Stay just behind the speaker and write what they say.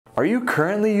Are you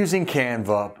currently using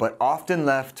Canva but often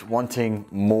left wanting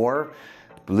more?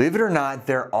 Believe it or not,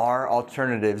 there are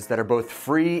alternatives that are both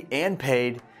free and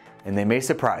paid, and they may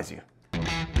surprise you.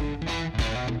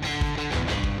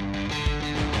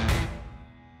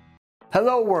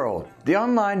 Hello world! The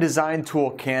online design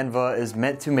tool Canva is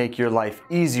meant to make your life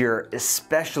easier,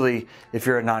 especially if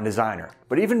you're a non-designer.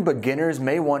 But even beginners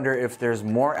may wonder if there's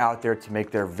more out there to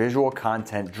make their visual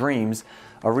content dreams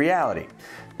a reality.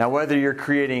 Now, whether you're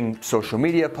creating social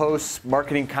media posts,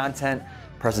 marketing content,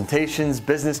 presentations,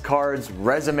 business cards,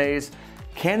 resumes,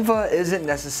 Canva isn't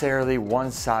necessarily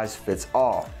one size fits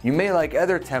all. You may like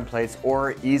other templates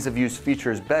or ease of use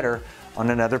features better on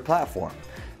another platform.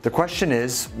 The question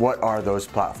is, what are those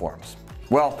platforms?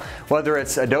 Well, whether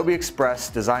it's Adobe Express,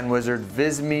 Design Wizard,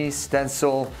 Visme,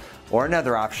 Stencil, or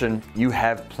another option, you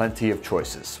have plenty of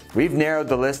choices. We've narrowed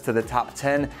the list to the top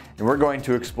 10, and we're going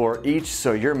to explore each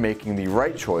so you're making the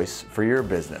right choice for your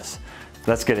business.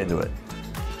 Let's get into it.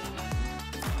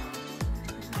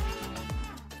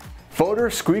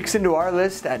 Photor squeaks into our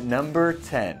list at number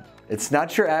 10. It's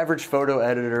not your average photo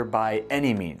editor by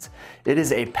any means. It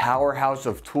is a powerhouse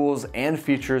of tools and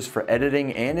features for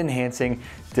editing and enhancing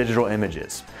digital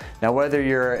images. Now, whether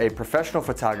you're a professional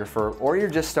photographer or you're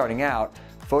just starting out,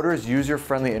 Photor's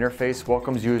user-friendly interface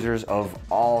welcomes users of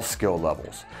all skill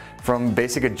levels. From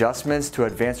basic adjustments to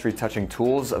advanced retouching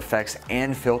tools, effects,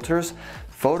 and filters,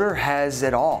 Photor has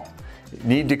it all.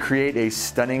 Need to create a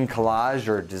stunning collage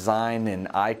or design an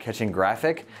eye-catching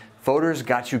graphic? Photor's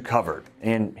got you covered.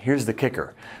 And here's the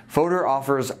kicker. Photor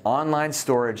offers online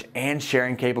storage and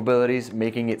sharing capabilities,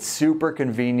 making it super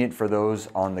convenient for those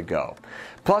on the go.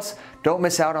 Plus, don't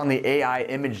miss out on the AI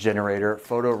image generator,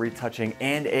 photo retouching,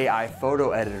 and AI photo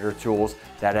editor tools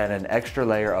that add an extra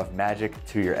layer of magic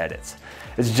to your edits.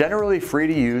 It's generally free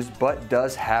to use, but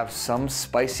does have some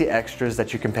spicy extras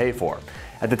that you can pay for.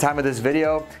 At the time of this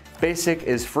video, Basic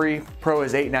is free, Pro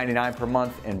is $8.99 per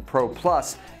month, and Pro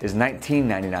Plus is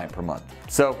 $19.99 per month.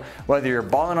 So whether you're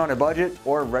balling on a budget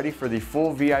or ready for the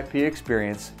full VIP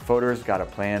experience, Photor's got a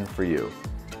plan for you.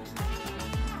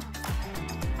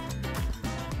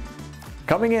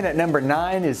 Coming in at number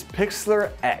 9 is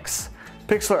Pixlr X.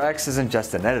 Pixlr X isn't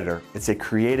just an editor, it's a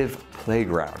creative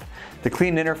playground. The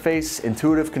clean interface,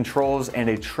 intuitive controls, and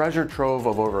a treasure trove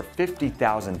of over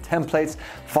 50,000 templates,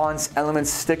 fonts, elements,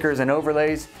 stickers, and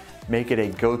overlays make it a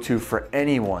go-to for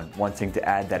anyone wanting to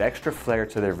add that extra flair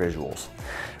to their visuals.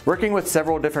 Working with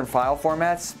several different file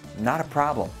formats? Not a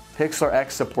problem. Pixlr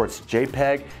X supports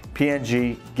JPEG,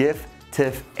 PNG, GIF,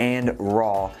 TIFF, and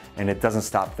RAW, and it doesn't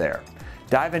stop there.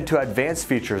 Dive into advanced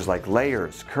features like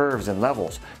layers, curves, and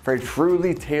levels for a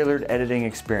truly tailored editing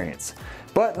experience.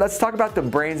 But let's talk about the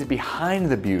brains behind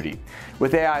the beauty.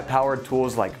 With AI-powered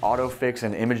tools like Autofix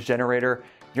and Image Generator,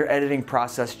 your editing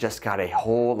process just got a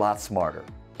whole lot smarter.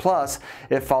 Plus,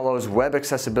 it follows web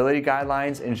accessibility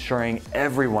guidelines, ensuring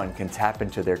everyone can tap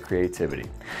into their creativity.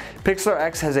 Pixlr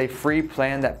X has a free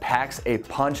plan that packs a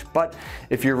punch, but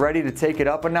if you're ready to take it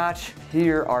up a notch,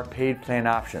 here are paid plan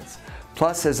options.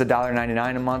 Plus is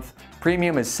 $1.99 a month,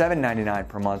 Premium is $7.99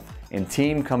 per month, and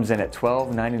Team comes in at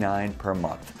 $12.99 per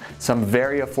month. Some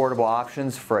very affordable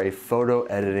options for a photo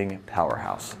editing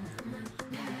powerhouse.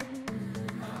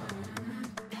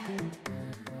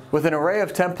 With an array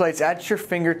of templates at your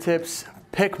fingertips,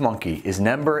 PicMonkey is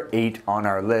number 8 on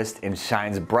our list and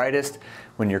shines brightest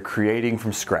when you're creating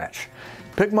from scratch.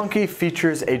 PicMonkey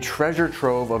features a treasure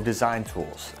trove of design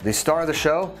tools. The star of the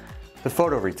show, the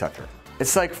photo retoucher.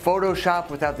 It's like Photoshop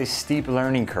without the steep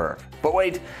learning curve. But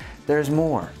wait, there's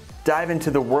more. Dive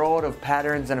into the world of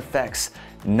patterns and effects,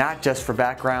 not just for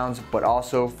backgrounds, but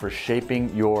also for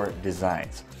shaping your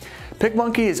designs.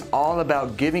 PicMonkey is all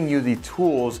about giving you the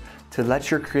tools to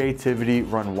let your creativity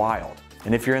run wild.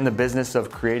 And if you're in the business of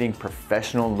creating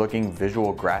professional looking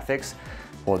visual graphics,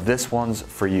 well, this one's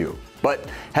for you. But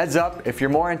heads up, if you're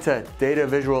more into data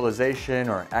visualization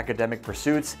or academic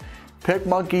pursuits,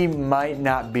 PicMonkey might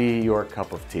not be your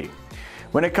cup of tea.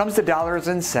 When it comes to dollars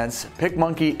and cents,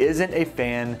 PicMonkey isn't a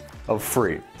fan of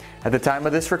free. At the time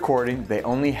of this recording, they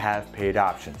only have paid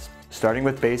options, starting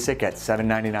with Basic at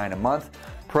 $7.99 a month,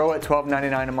 Pro at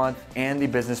 $12.99 a month, and the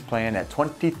business plan at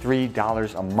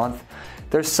 $23 a month.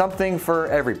 There's something for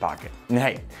every pocket. And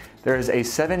hey, there is a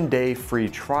 7-day free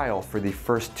trial for the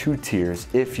first 2 tiers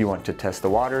if you want to test the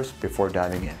waters before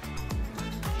diving in.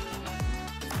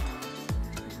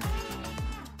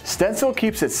 Stencil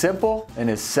keeps it simple and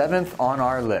is 7th on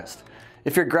our list.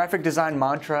 If your graphic design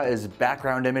mantra is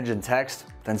background image and text,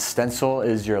 then Stencil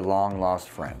is your long-lost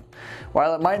friend.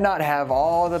 While it might not have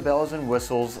all the bells and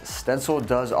whistles, Stencil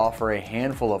does offer a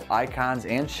handful of icons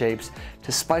and shapes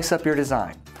to spice up your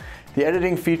design. The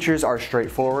editing features are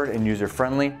straightforward and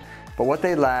user-friendly, but what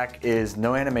they lack is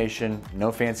no animation,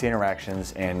 no fancy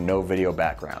interactions, and no video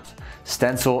backgrounds.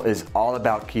 Stencil is all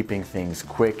about keeping things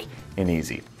quick and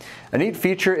easy. A neat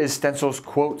feature is Stencil's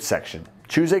quote section.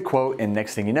 Choose a quote and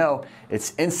next thing you know,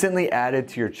 it's instantly added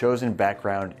to your chosen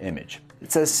background image.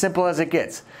 It's as simple as it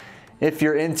gets. If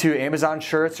you're into Amazon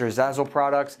shirts or Zazzle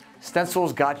products,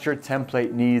 Stencil's got your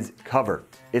template needs covered.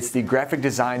 It's the graphic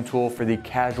design tool for the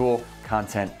casual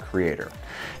content creator.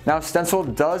 Now, Stencil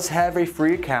does have a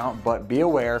free account, but be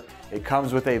aware it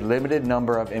comes with a limited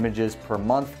number of images per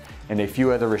month and a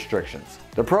few other restrictions.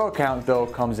 The Pro account, though,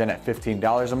 comes in at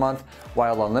 $15 a month,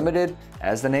 while Unlimited,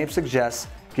 as the name suggests,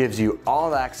 gives you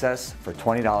all access for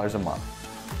 $20 a month.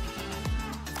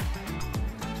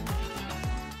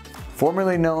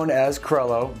 Formerly known as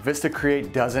Crello, Vista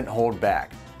Create doesn't hold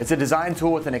back. It's a design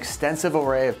tool with an extensive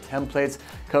array of templates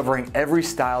covering every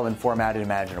style and format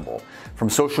imaginable, from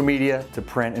social media to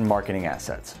print and marketing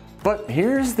assets. But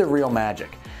here's the real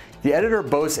magic. The editor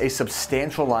boasts a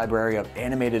substantial library of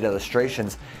animated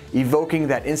illustrations evoking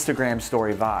that Instagram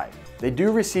story vibe. They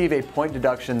do receive a point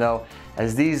deduction though,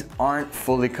 as these aren't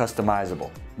fully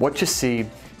customizable. What you see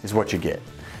is what you get.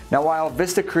 Now, while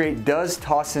Vista Create does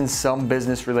toss in some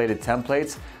business-related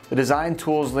templates, the design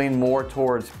tools lean more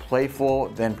towards playful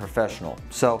than professional.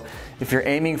 So if you're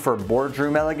aiming for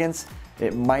boardroom elegance,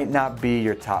 it might not be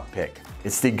your top pick.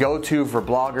 It's the go-to for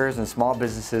bloggers and small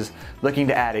businesses looking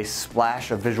to add a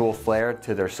splash of visual flair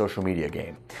to their social media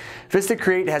game. Vista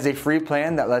Create has a free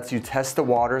plan that lets you test the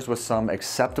waters with some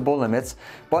acceptable limits,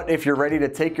 but if you're ready to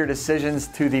take your decisions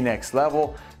to the next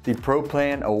level, the Pro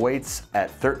plan awaits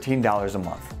at $13 a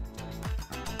month.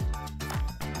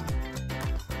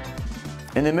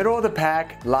 In the middle of the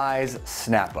pack lies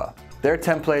Snappa. Their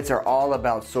templates are all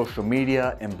about social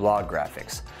media and blog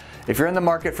graphics. If you're in the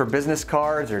market for business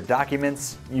cards or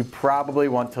documents, you probably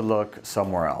want to look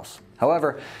somewhere else.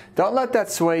 However, don't let that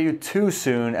sway you too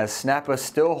soon, as Snappa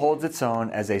still holds its own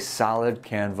as a solid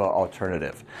Canva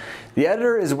alternative. The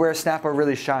editor is where Snappa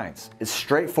really shines. It's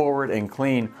straightforward and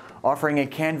clean, offering a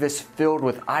canvas filled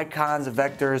with icons,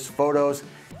 vectors, photos,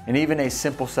 and even a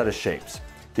simple set of shapes.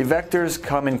 The vectors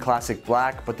come in classic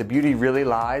black, but the beauty really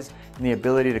lies in the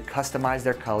ability to customize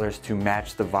their colors to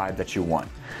match the vibe that you want.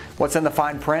 What's in the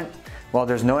fine print? Well,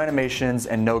 there's no animations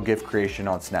and no GIF creation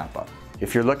on Snappa.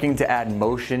 If you're looking to add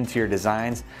motion to your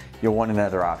designs, you'll want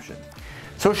another option.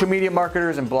 Social media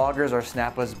marketers and bloggers are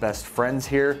Snappa's best friends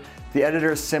here. The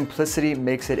editor's simplicity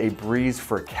makes it a breeze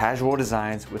for casual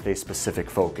designs with a specific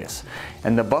focus.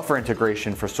 And the buffer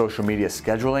integration for social media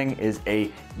scheduling is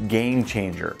a game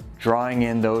changer, drawing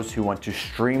in those who want to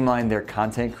streamline their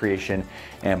content creation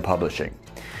and publishing.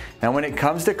 Now, when it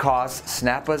comes to costs,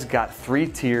 Snappa's got 3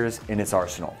 tiers in its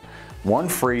arsenal: 1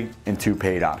 free and 2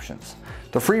 paid options.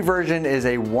 The free version is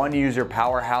a one-user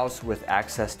powerhouse with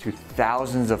access to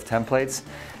thousands of templates.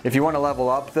 If you want to level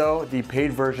up though, the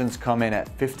paid versions come in at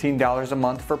 $15 a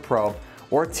month for Pro,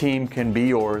 or Team can be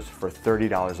yours for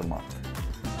 $30 a month.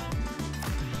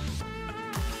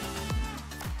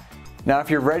 Now, if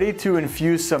you're ready to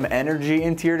infuse some energy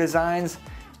into your designs,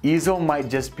 Easel might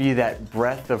just be that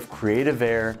breath of creative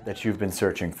air that you've been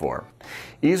searching for.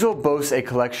 Easel boasts a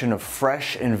collection of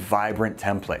fresh and vibrant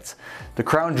templates. The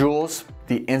crown jewels,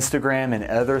 the Instagram and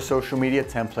other social media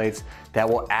templates that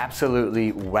will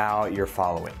absolutely wow your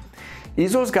following.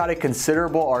 Easel's got a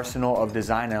considerable arsenal of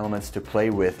design elements to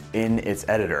play with in its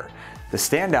editor. The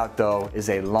standout though is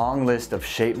a long list of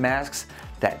shape masks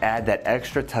that add that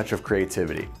extra touch of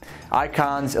creativity.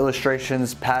 Icons,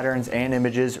 illustrations, patterns, and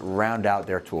images round out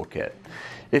their toolkit.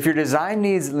 If your design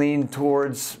needs lean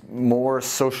towards more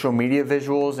social media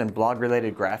visuals and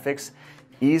blog-related graphics,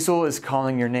 Easel is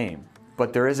calling your name.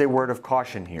 But there is a word of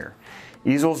caution here.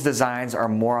 Easel's designs are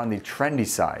more on the trendy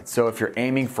side, so if you're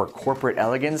aiming for corporate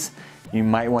elegance, you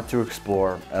might want to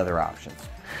explore other options.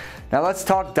 Now let's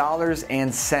talk dollars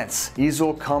and cents.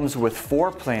 Easel comes with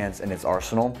 4 plans in its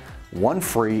arsenal, 1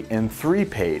 free and 3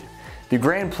 paid. The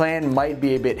grand plan might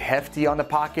be a bit hefty on the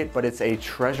pocket, but it's a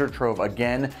treasure trove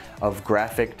again of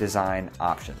graphic design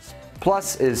options.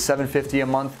 Plus is $7.50 a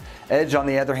month. Edge, on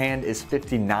the other hand, is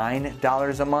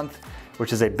 $59 a month,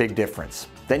 which is a big difference.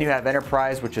 Then you have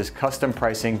Enterprise, which is custom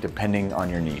pricing depending on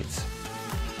your needs.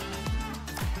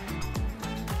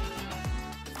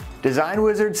 Design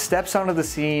Wizard steps onto the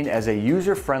scene as a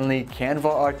user-friendly Canva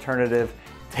alternative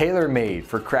tailor-made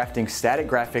for crafting static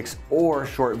graphics or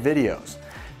short videos.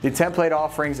 The template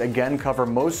offerings again cover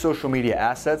most social media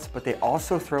assets, but they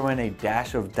also throw in a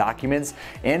dash of documents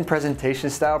and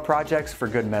presentation style projects for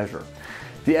good measure.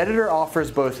 The editor offers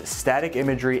both static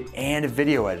imagery and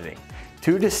video editing.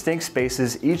 two distinct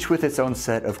spaces, each with its own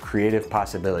set of creative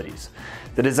possibilities.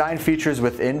 The design features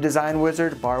within Design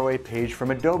Wizard borrow a page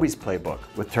from Adobe's playbook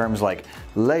with terms like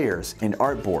layers and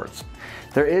artboards.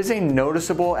 There is a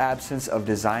noticeable absence of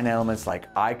design elements like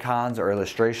icons or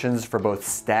illustrations for both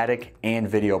static and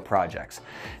video projects.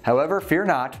 However, fear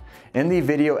not, in the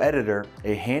video editor,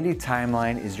 a handy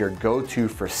timeline is your go-to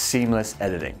for seamless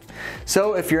editing.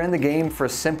 So if you're in the game for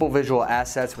simple visual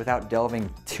assets without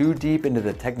delving too deep into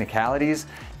the technicalities,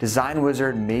 Design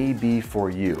Wizard may be for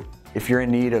you. If you're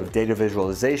in need of data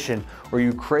visualization or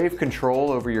you crave control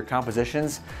over your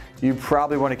compositions, you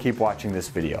probably want to keep watching this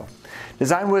video.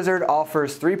 Design Wizard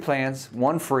offers 3 plans,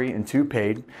 1 free and 2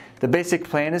 paid. The basic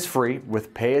plan is free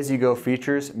with pay-as-you-go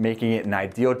features, making it an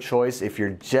ideal choice if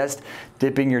you're just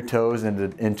dipping your toes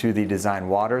into the design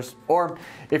waters. Or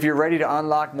if you're ready to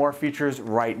unlock more features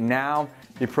right now,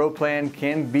 the Pro plan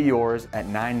can be yours at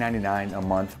 $9.99 a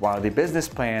month, while the business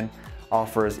plan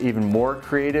offers even more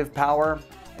creative power,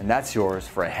 and that's yours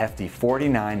for a hefty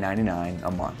 $49.99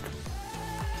 a month.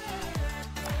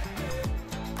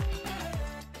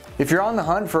 If you're on the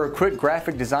hunt for a quick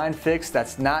graphic design fix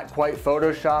that's not quite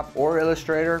Photoshop or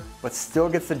Illustrator, but still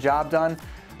gets the job done,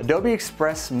 Adobe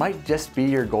Express might just be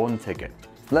your golden ticket.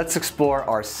 Let's explore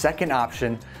our second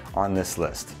option on this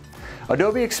list.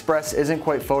 Adobe Express isn't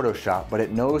quite Photoshop, but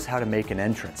it knows how to make an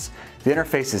entrance. The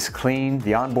interface is clean,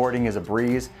 the onboarding is a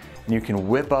breeze, and you can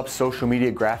whip up social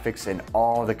media graphics in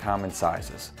all the common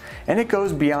sizes. And it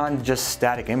goes beyond just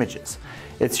static images.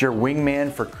 It's your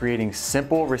wingman for creating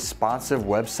simple, responsive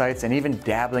websites and even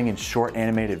dabbling in short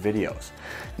animated videos.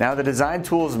 Now, the design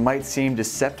tools might seem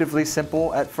deceptively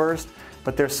simple at first,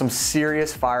 but there's some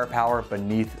serious firepower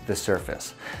beneath the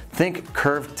surface. Think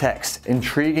curved text,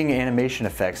 intriguing animation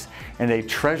effects, and a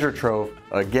treasure trove,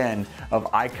 again, of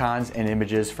icons and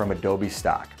images from Adobe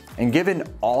stock. And given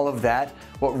all of that,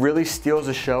 what really steals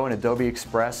the show in Adobe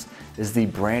Express is the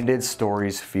branded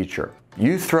stories feature.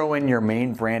 You throw in your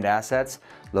main brand assets,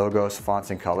 logos,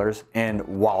 fonts, and colors, and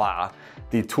voila,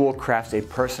 the tool crafts a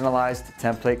personalized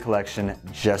template collection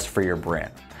just for your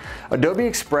brand. Adobe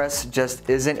Express just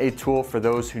isn't a tool for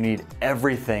those who need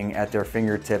everything at their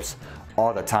fingertips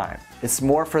all the time. It's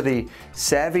more for the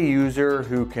savvy user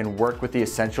who can work with the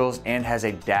essentials and has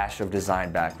a dash of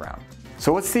design background.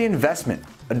 So what's the investment?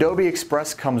 Adobe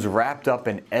Express comes wrapped up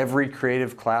in every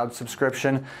Creative Cloud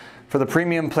subscription. For the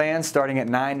premium plan starting at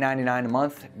 $9.99 a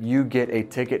month, you get a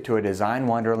ticket to a design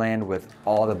wonderland with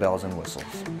all the bells and whistles.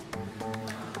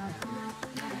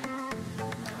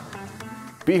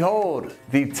 Behold,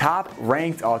 the top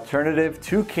ranked alternative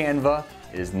to Canva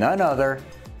is none other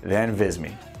than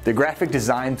Visme, the graphic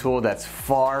design tool that's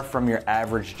far from your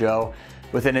average Joe.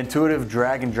 With an intuitive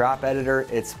drag and drop editor,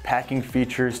 it's packing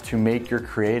features to make your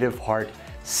creative heart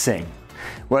sing.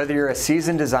 Whether you're a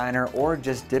seasoned designer or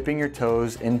just dipping your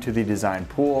toes into the design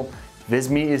pool,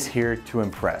 Visme is here to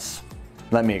impress.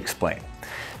 Let me explain.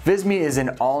 Visme is an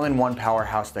all-in-one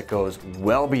powerhouse that goes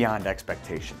well beyond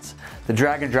expectations. The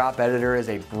drag and drop editor is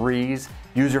a breeze,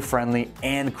 user-friendly,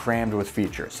 and crammed with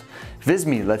features.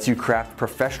 Visme lets you craft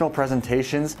professional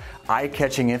presentations,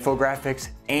 eye-catching infographics,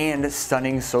 and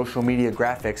stunning social media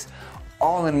graphics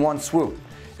all in one swoop.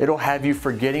 It'll have you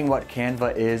forgetting what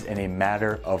Canva is in a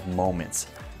matter of moments.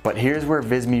 But here's where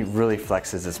Visme really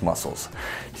flexes its muscles.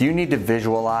 Do you need to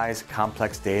visualize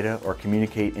complex data or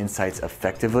communicate insights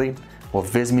effectively? Well,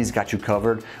 Visme's got you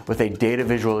covered with a data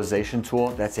visualization tool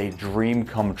that's a dream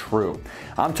come true.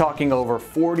 I'm talking over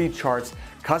 40 charts,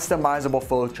 customizable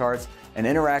flowcharts, an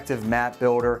interactive map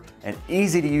builder, an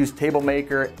easy to use table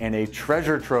maker, and a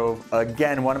treasure trove,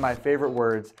 again, one of my favorite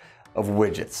words, of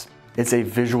widgets. It's a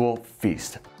visual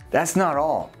feast. That's not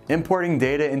all. Importing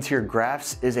data into your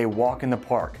graphs is a walk in the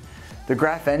park. The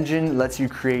Graph Engine lets you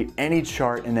create any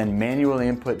chart and then manually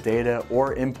input data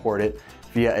or import it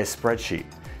via a spreadsheet.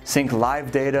 Sync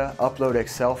live data, upload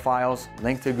Excel files,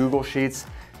 link to Google Sheets.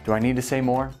 Do I need to say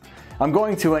more? I'm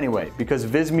going to anyway, because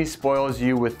Visme spoils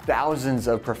you with thousands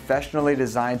of professionally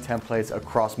designed templates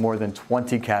across more than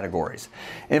 20 categories.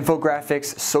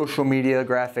 Infographics, social media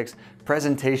graphics,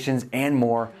 presentations, and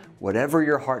more. Whatever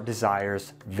your heart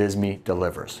desires, Visme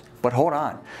delivers. But hold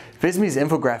on, Visme's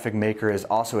infographic maker is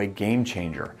also a game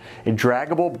changer. A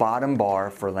draggable bottom bar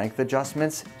for length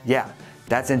adjustments? Yeah,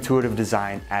 that's intuitive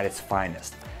design at its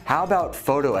finest. How about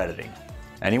photo editing?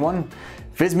 Anyone?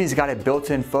 Visme's got a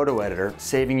built-in photo editor,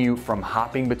 saving you from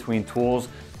hopping between tools,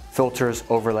 filters,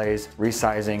 overlays,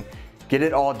 resizing. Get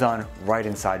it all done right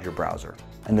inside your browser.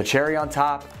 And the cherry on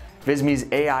top,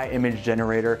 Visme's AI image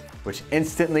generator, which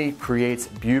instantly creates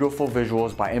beautiful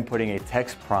visuals by inputting a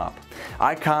text prompt.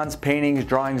 Icons, paintings,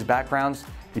 drawings, backgrounds,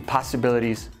 the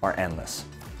possibilities are endless.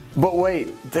 But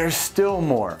wait, there's still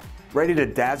more. Ready to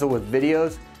dazzle with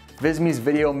videos? Visme's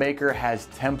Video Maker has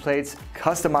templates,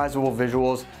 customizable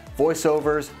visuals,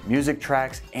 voiceovers, music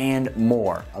tracks, and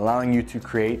more, allowing you to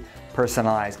create,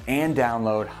 personalize, and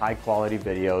download high-quality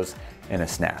videos in a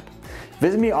snap.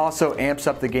 Visme also amps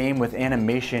up the game with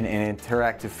animation and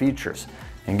interactive features.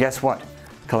 And guess what?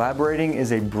 Collaborating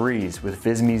is a breeze with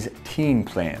Visme's team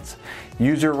plans.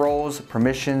 User roles,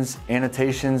 permissions,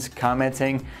 annotations,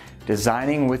 commenting,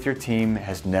 designing with your team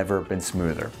has never been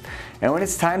smoother. And when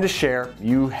it's time to share,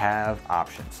 you have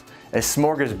options. A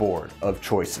smorgasbord of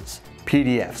choices.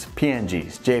 PDFs,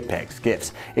 PNGs, JPEGs,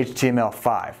 GIFs,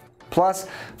 HTML5. Plus,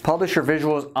 publish your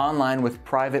visuals online with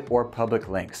private or public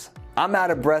links. I'm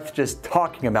out of breath just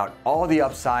talking about all the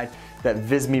upside that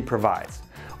Visme provides.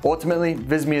 Ultimately,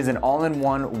 Visme is an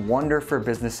all-in-one wonder for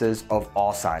businesses of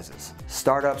all sizes.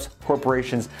 Startups,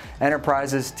 corporations,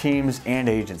 enterprises, teams, and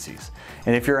agencies.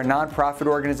 And if you're a nonprofit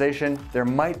organization, there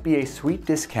might be a sweet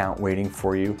discount waiting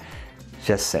for you.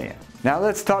 Just saying. Now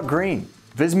let's talk green.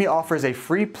 Visme offers a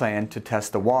free plan to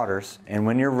test the waters, and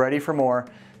when you're ready for more,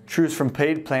 choose from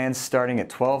paid plans starting at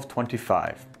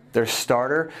 $12.25. There's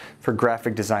Starter for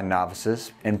graphic design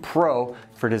novices and Pro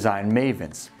for design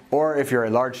mavens. Or if you're a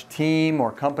large team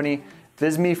or company,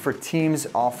 Visme for Teams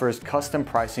offers custom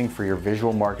pricing for your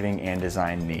visual marketing and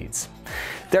design needs.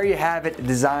 There you have it,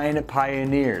 design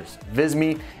pioneers.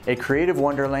 Visme, a creative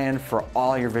wonderland for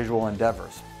all your visual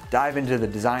endeavors. Dive into the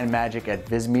design magic at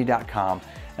visme.com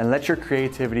and let your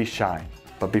creativity shine.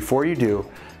 But before you do,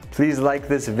 please like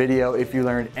this video if you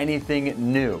learned anything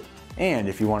new. And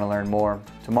if you want to learn more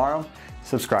tomorrow,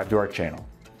 subscribe to our channel.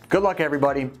 Good luck,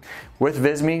 everybody. With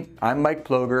Visme, I'm Mike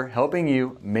Ploger, helping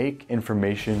you make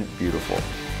information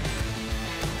beautiful.